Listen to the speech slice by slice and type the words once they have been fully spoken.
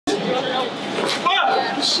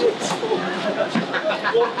shit!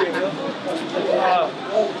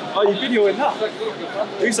 Oh, you're videoing that?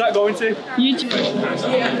 Who's that going to? YouTube.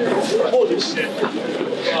 Holy shit!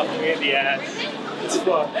 Fucking in the ass. It's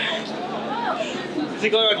fun. Is it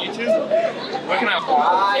going on YouTube? Where can I?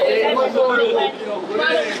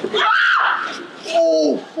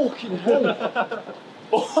 Oh, fucking hell!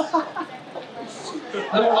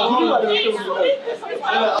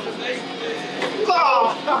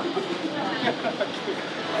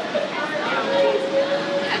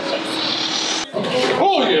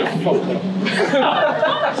 Oh yeah!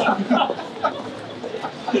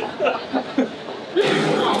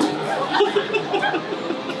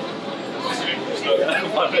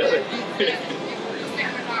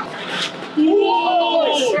 Whoa!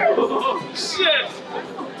 Shit!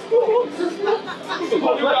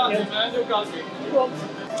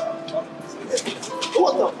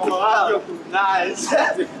 What the fuck? Nice.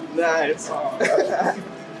 Nice.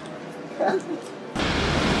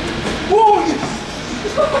 Whoa!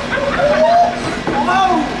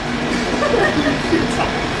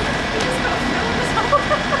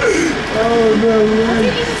 Oh no way! I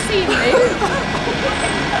didn't even see me.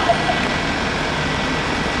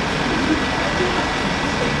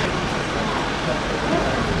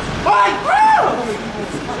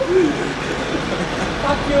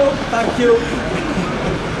 Thank you. Thank you.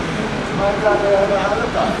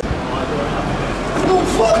 No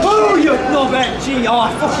fuck! Oh, you knobhead! Gee, oh, I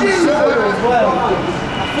fucking saw her as well. I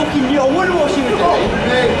fucking knew. I wonder what she was doing.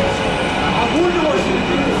 I wonder what she was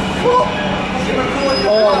doing. Fuck!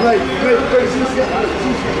 Oh, right. She's getting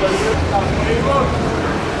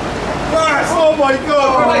yes! Oh my god!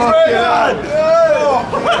 Oh my god!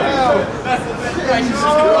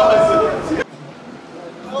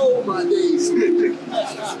 Oh my days!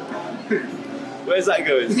 Where's that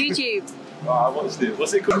going? YouTube. Oh, I watched it.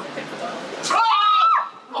 What's it called?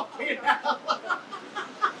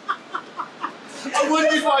 I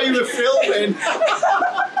wondered why you were filming.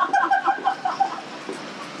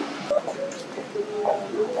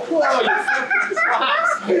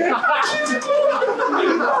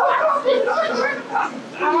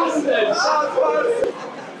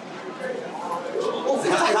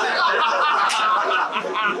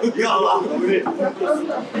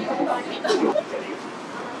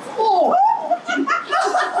 Oh!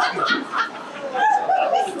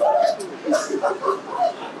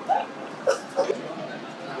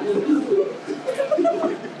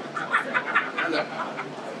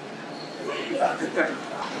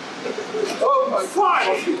 Oh my God!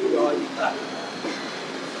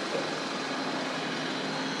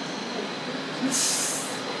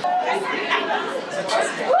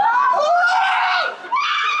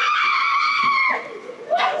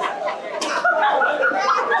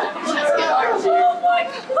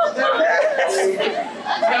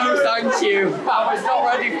 No, thank you. I was not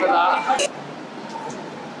ready for that.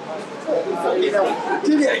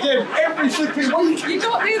 Did it again every flipping week. You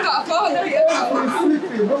don't do that far, do you? Every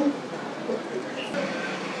flipping week.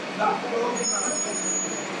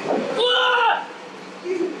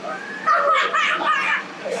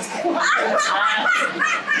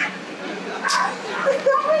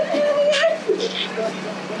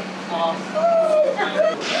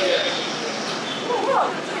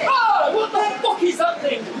 What the fuck is that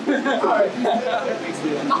thing?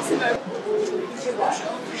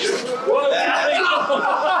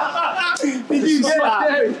 Did you get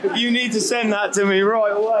that? You need to send that to me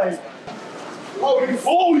right away. Oh,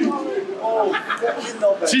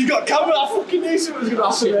 she's got camera. I fucking knew something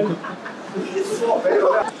was going to happen.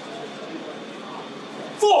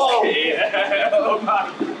 Fuck yeah! Oh man.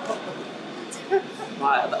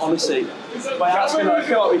 Right, honestly, my heart's going to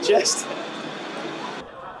come out of my chest.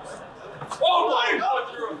 Oh my god,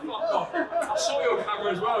 you're a fuck off. I saw your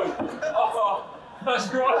camera as well. Oh, that's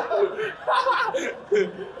right.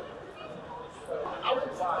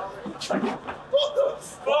 What the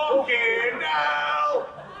fucking hell?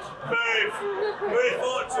 Babe, we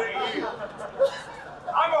thought to you.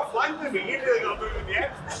 I'm offline with me, you really got moved in the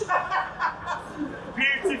end.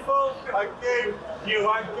 Beautiful, thank you. You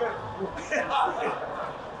like it?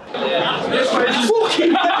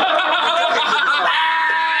 Fucking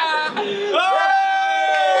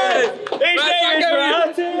His name is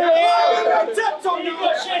Martin! You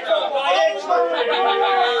got shit on my entry!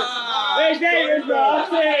 His name is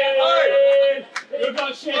Martin! You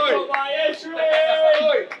got shit on my entry!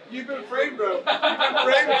 You've been framed, bro. You've been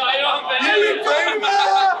framed.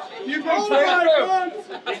 You've been framed, bro.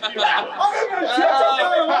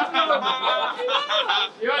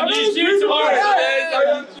 You're on YouTube tomorrow.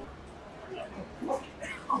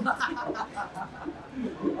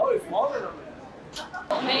 Oh, it's smaller than me.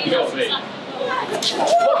 not me. That's exactly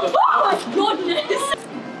oh my goodness!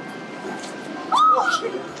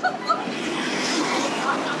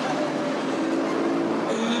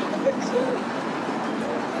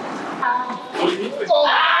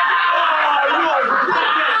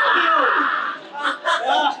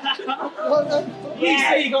 You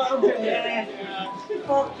say you got it. Yeah.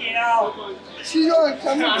 Fucking hell. She's on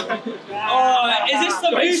camera. Oh, is this the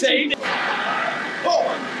beauty?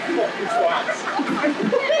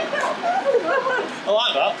 I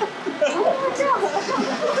like that.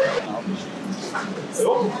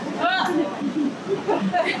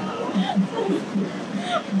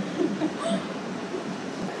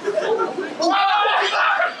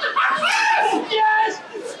 Yes!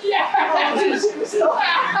 Yes!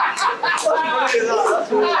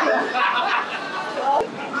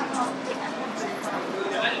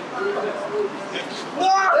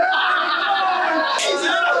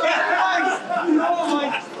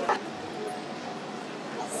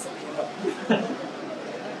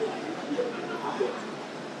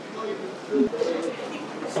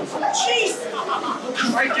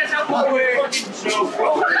 Right, get out of my way!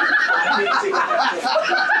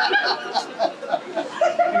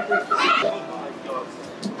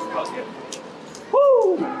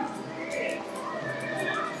 Woo!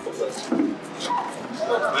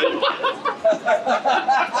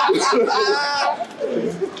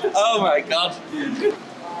 Oh my god.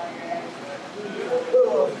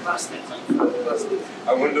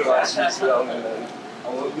 I wonder why she's down there. I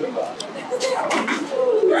wonder why.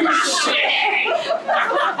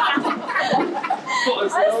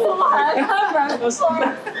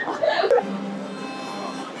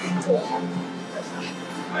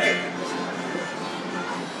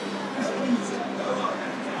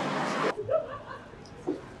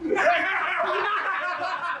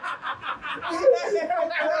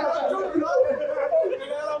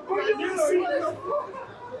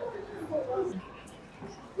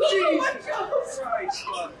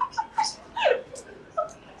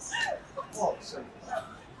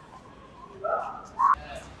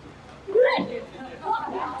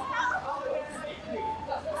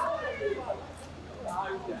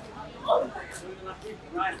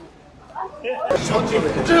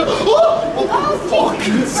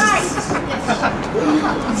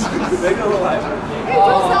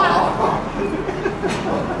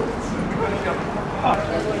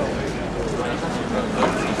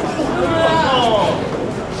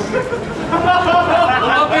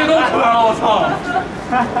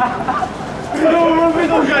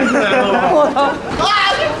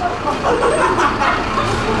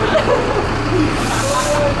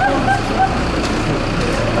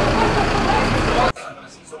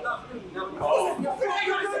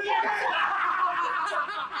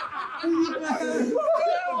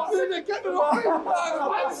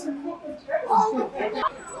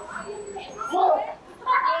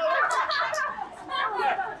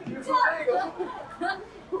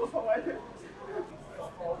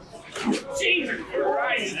 Jesus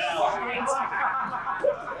Christ!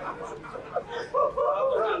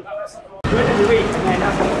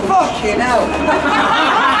 Fucking hell.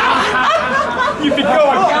 You've been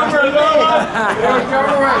going camera as well, you're a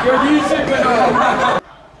camera, you're a YouTuber now.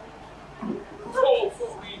 Oh,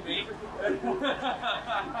 fuck me, mate.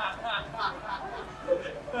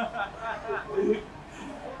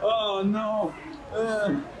 Oh no.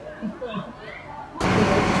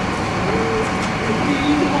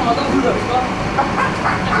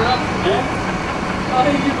 I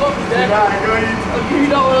think you got me there. You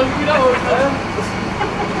know.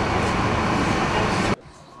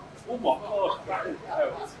 Oh my god, that is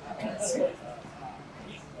out.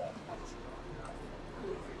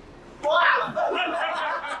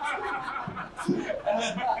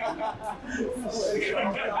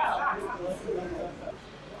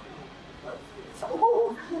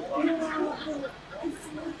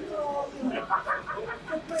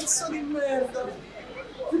 Pezzo di merda.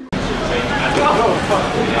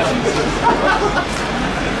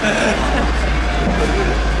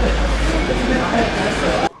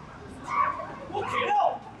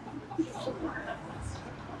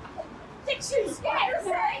 She's scared,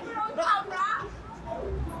 saying you're on camera.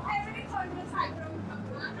 Every time you're on camera.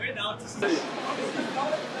 Wait now, to see.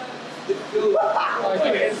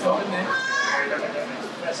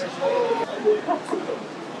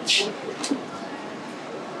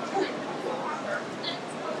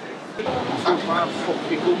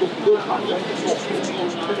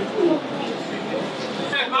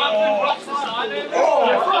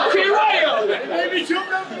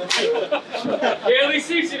 Yeah, at least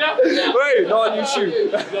suits it up. Wait, not on YouTube.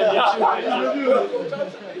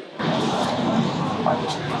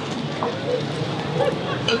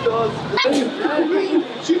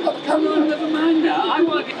 She got the camera. Never mind that. I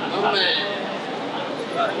want to get. Oh man.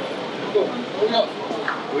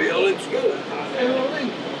 Are we all in together?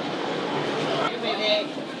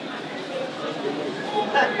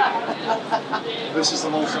 This is the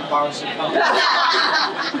most embarrassing part.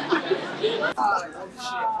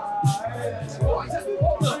 Oh,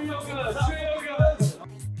 shit.